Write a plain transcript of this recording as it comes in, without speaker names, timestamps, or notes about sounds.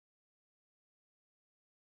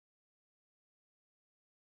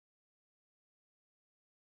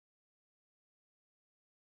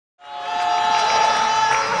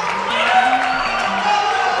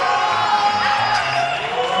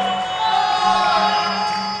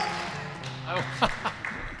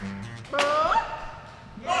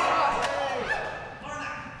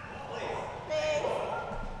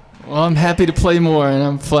I'm happy to play more, and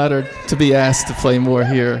I'm flattered to be asked to play more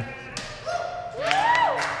here.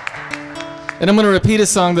 And I'm going to repeat a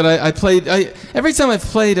song that I played. Every time I've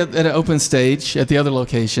played at an open stage at the other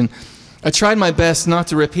location, I tried my best not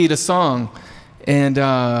to repeat a song, and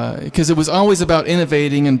because it was always about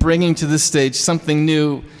innovating and bringing to this stage something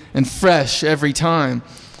new and fresh every time.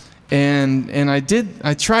 And I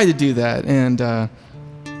tried to do that.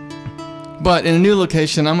 But in a new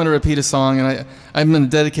location, I'm going to repeat a song, and I'm going to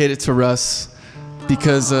dedicate it to Russ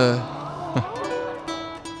because, yeah,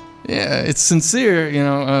 it's sincere, you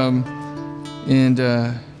know. And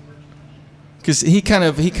because he kind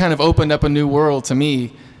of opened up a new world to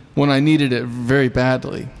me when I needed it very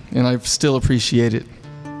badly, and I still appreciate it.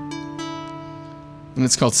 And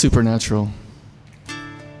it's called Supernatural.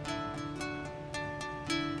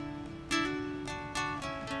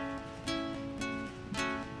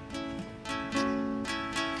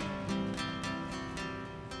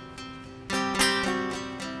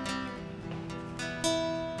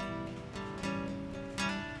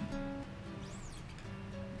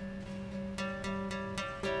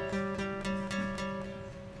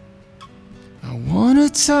 I wanna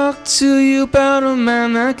talk to you about a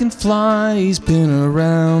man that can fly. He's been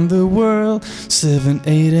around the world 7,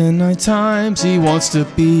 8, and 9 times. He wants to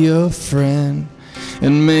be a friend,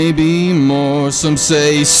 and maybe more. Some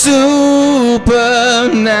say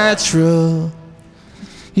supernatural.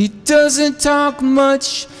 He doesn't talk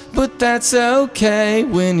much, but that's okay.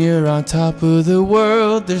 When you're on top of the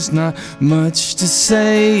world, there's not much to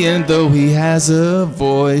say. And though he has a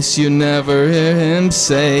voice, you never hear him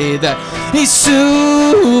say that he's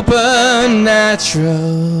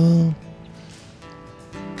supernatural.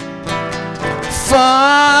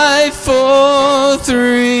 5, 4,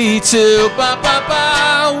 3, 2, ba ba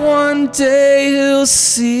ba. One day he'll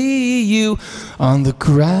see you on the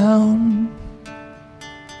ground,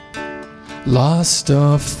 lost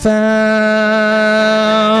or found.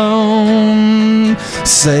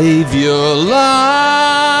 Save your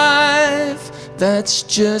life, that's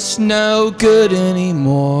just no good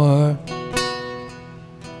anymore.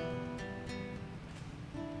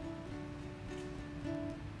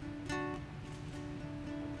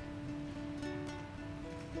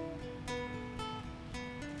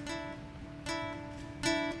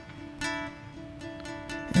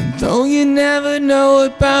 Though you never know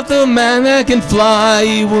about the man that can fly,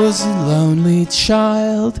 he was a lonely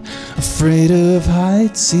child, afraid of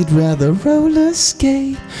heights. He'd rather roller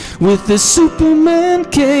skate with the Superman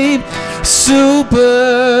cape.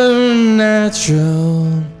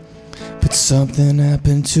 Supernatural. But something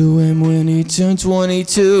happened to him when he turned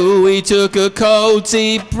 22. He took a cold,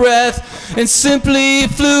 deep breath and simply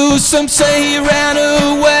flew. Some say he ran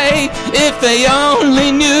away. If they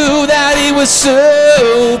only knew that he was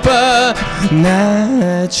supernatural.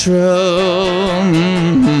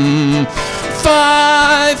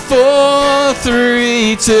 5, 4,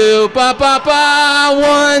 3, 2, ba ba ba.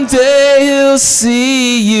 One day he'll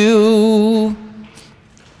see you.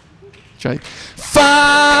 Try.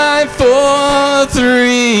 5, 4,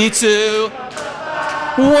 3, 2.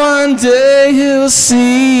 One day he'll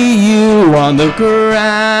see you on the ground,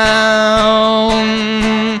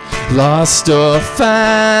 lost or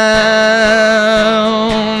found.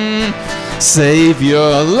 Save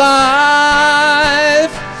your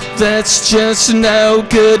life, that's just no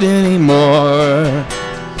good anymore.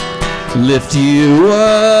 Lift you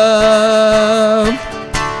up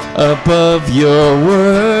above your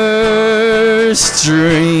worst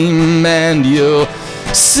dream, and you'll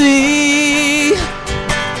see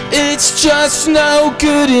it's just no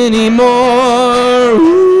good anymore.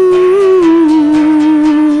 Ooh.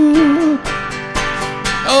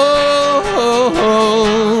 Oh, oh,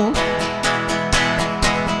 oh.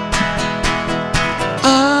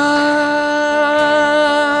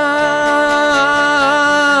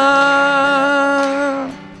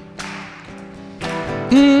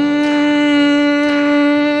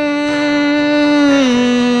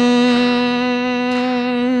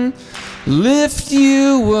 Lift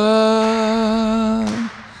you up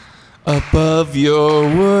above your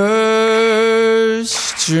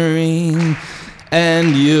worst dream,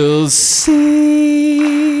 and you'll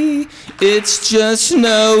see it's just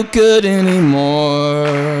no good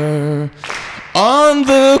anymore. On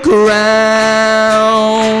the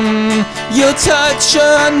ground, you'll touch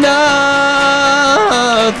another,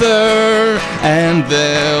 and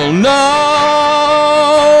they'll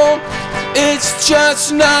know it's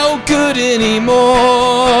just no good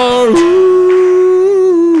anymore.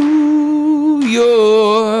 Ooh,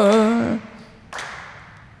 you're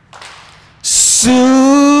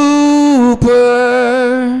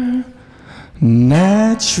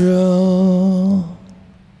supernatural.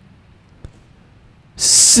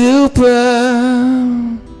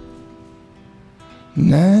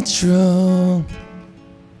 Supernatural.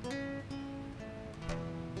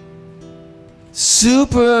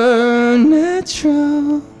 Supernatural.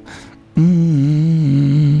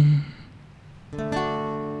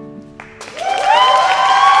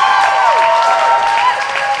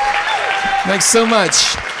 Thanks so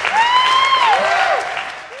much.